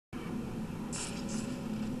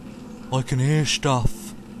I can hear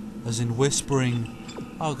stuff. As in whispering.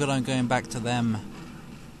 Oh good, I'm going back to them.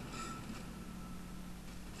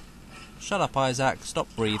 Shut up, Isaac. Stop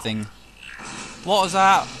breathing. What was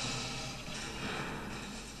that?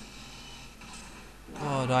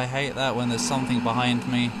 God, I hate that when there's something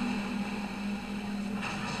behind me.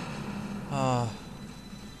 Oh.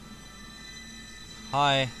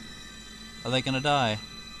 Hi. Are they gonna die?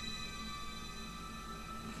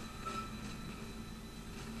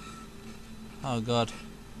 Oh god.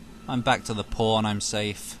 I'm back to the pawn, I'm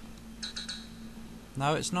safe.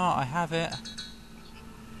 No, it's not. I have it.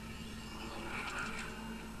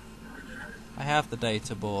 I have the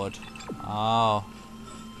data board. Oh.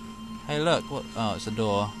 Hey look, what? Oh, it's a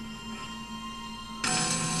door.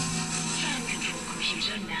 Tram control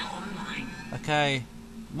computer now online. Okay.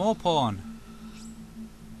 More pawn.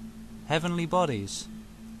 Heavenly bodies.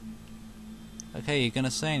 Okay, you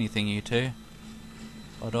gonna say anything, you two?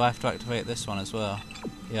 Or do I have to activate this one as well?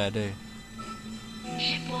 Yeah, I do.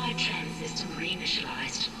 Shipwide tram system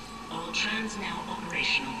reinitialized. All trams now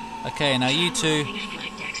operational. Okay, now you two,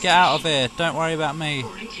 get out of here. Don't worry about me.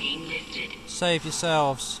 Quarantine lifted. Save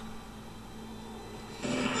yourselves.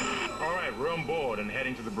 Alright, we're on board and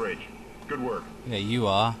heading to the bridge. Good work. Yeah, you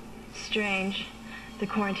are. Strange. The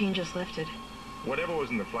quarantine just lifted. Whatever was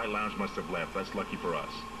in the flight lounge must have left. That's lucky for us.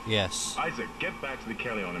 Yes. Isaac, get back to the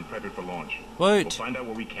Kellion and prep it for launch. Woot! We'll find out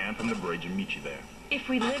what we can from the bridge and meet you there. If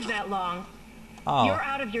we live that long, Oh, you're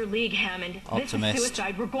out of your league, Hammond. Optimist. This is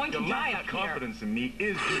suicide. We're going to Your die lack up of here. confidence in me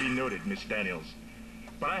is duly noted, Miss Daniels.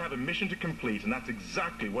 But I have a mission to complete, and that's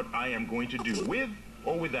exactly what I am going to do, with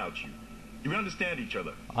or without you. Do we understand each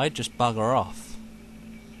other? I'd just bugger off.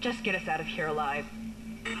 Just get us out of here alive.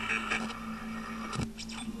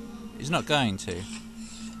 He's not going to.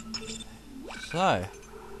 So.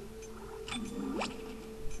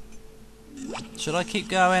 Should I keep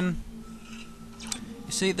going?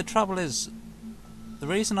 You see, the trouble is, the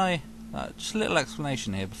reason I... just a little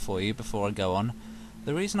explanation here before I go on.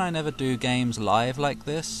 The reason I never do games live like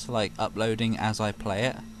this, like uploading as I play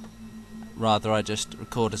it, rather I just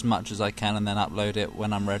record as much as I can and then upload it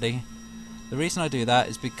when I'm ready. The reason I do that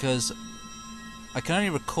is because I can only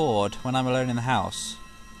record when I'm alone in the house.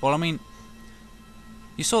 Well, I mean,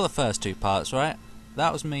 you saw the first two parts, right?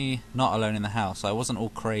 That was me not alone in the house. I wasn't all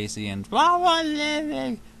crazy and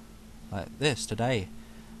like this today.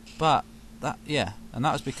 But that, yeah, and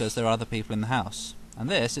that was because there are other people in the house. And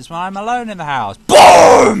this is when I'm alone in the house.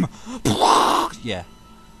 BOOM! Yeah.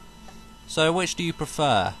 So which do you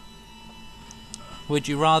prefer? Would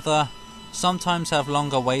you rather sometimes have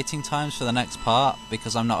longer waiting times for the next part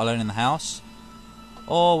because I'm not alone in the house?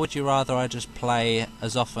 Or would you rather I just play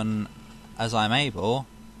as often as I'm able,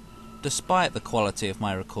 despite the quality of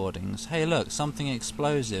my recordings? Hey look, something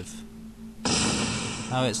explosive.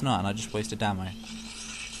 No, it's not, and I just wasted ammo.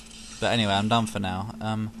 But anyway, I'm done for now.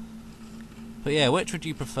 But yeah, which would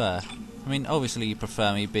you prefer? I mean, obviously you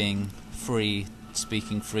prefer me being free,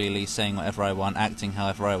 speaking freely, saying whatever I want, acting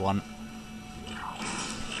however I want.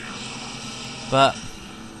 But,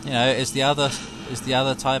 you know, is the other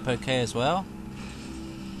type okay as well?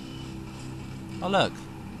 Oh look,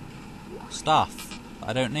 stuff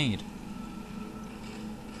I don't need.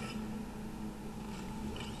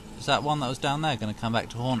 Is that one that was down there going to come back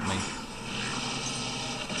to haunt me?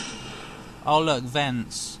 Oh look,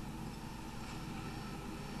 vents.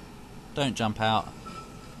 Don't jump out.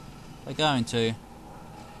 They're going to.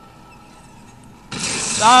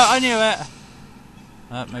 No, I knew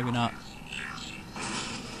it! Maybe not.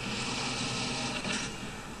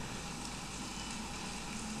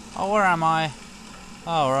 Oh, where am I?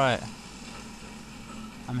 Oh, right.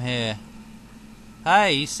 I'm here.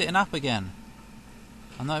 Hey, he's sitting up again.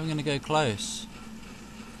 I'm not even going to go close.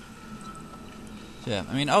 So, yeah,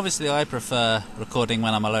 I mean, obviously I prefer recording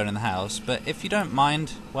when I'm alone in the house, but if you don't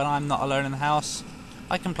mind when I'm not alone in the house,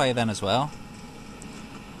 I can play then as well.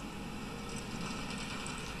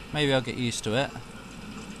 Maybe I'll get used to it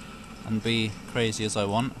and be crazy as I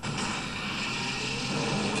want.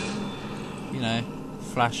 You know,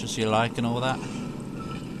 flash as you like and all that.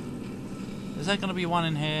 Is there going to be one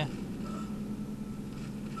in here?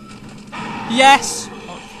 Yes!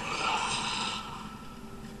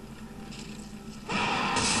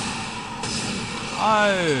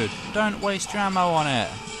 Oh, don't waste your ammo on it.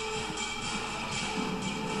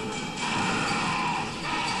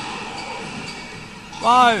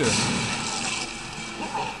 Whoa!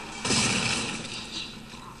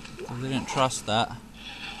 I didn't trust that.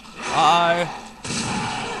 Uh-oh.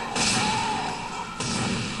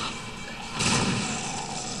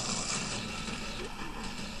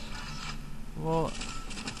 What?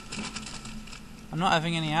 I'm not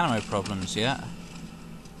having any ammo problems yet.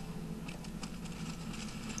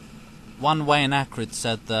 One Wayne Ackred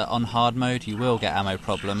said that on hard mode you will get ammo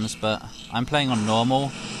problems, but I'm playing on normal,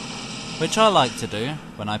 which I like to do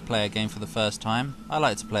when I play a game for the first time. I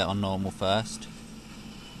like to play it on normal first.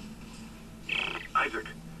 Isaac,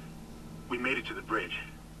 we made it to the bridge.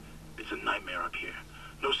 It's a nightmare up here.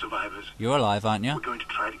 No survivors. You're alive, aren't you? We're going to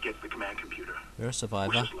try to get to the command computer. You're a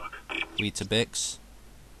survivor. Wish us luck. Weetabix.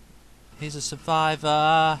 He's a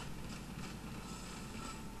survivor.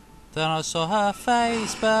 Then I saw her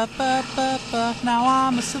face, but now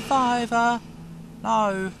I'm a survivor.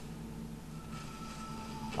 No.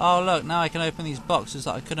 Oh look, now I can open these boxes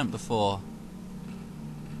that I couldn't before.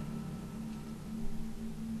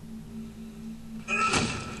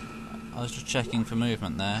 I was just checking for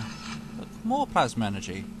movement there. Look, more plasma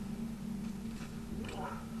energy.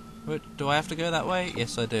 Wait, do I have to go that way?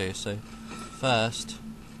 Yes I do, so first...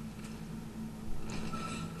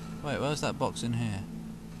 Wait, where's that box in here?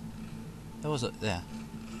 There was it there.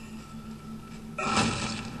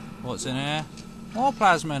 What's in here? More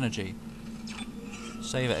plasma energy.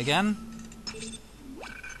 Save it again.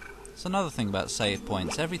 It's another thing about save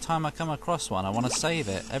points. Every time I come across one, I want to save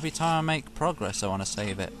it. Every time I make progress, I want to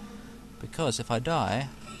save it. Because if I die,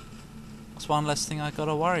 that's one less thing I got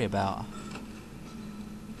to worry about.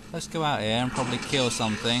 Let's go out here and probably kill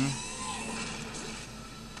something.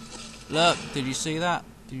 Look, did you see that?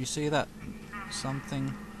 Did you see that?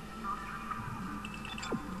 Something.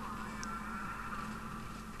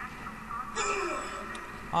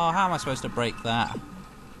 Oh, how am I supposed to break that?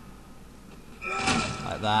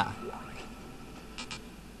 Like that.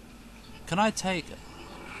 Can I take...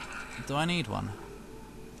 Do I need one?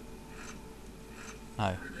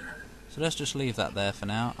 No. So let's just leave that there for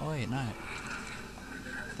now. Oh wait, no.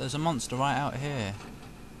 There's a monster right out here.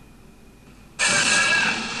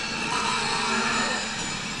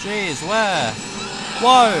 Jeez, where?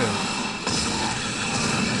 Whoa!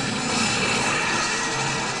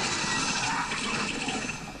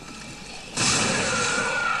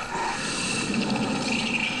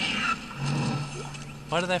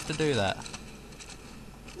 Why do they have to do that?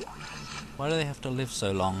 Why do they have to live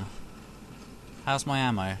so long? How's my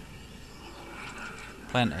ammo?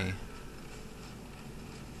 Plenty.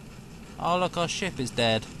 Oh look, our ship is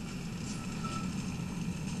dead.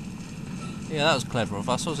 Yeah, that was clever of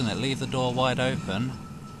us, wasn't it? Leave the door wide open.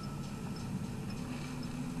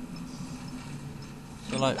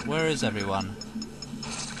 So like, where is everyone?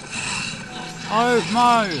 Oh,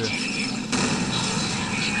 no!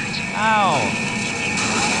 Ow!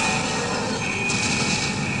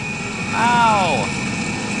 Ow!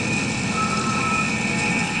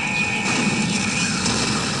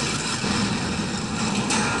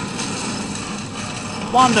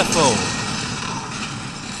 Wonderful!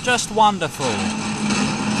 Just wonderful!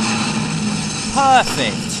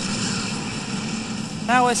 Perfect!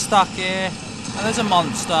 Now we're stuck here, and there's a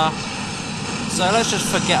monster. So let's just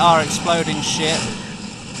forget our exploding ship.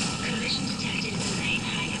 Collision detected in the main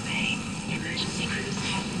hangar bay. Emergency crews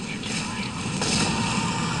have been notified.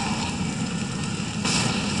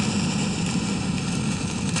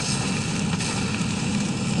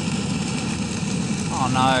 Oh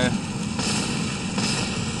no.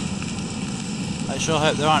 I sure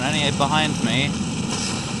hope there aren't any behind me.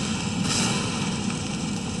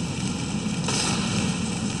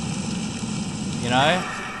 You know?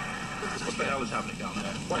 What the hell is happening down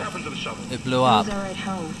there? What happened to the shuttle? It blew up. It's our ride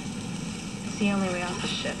home. It's the only way off the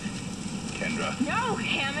ship. Kendra. No,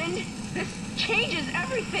 Hammond! This changes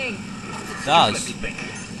everything! It does. Let me think.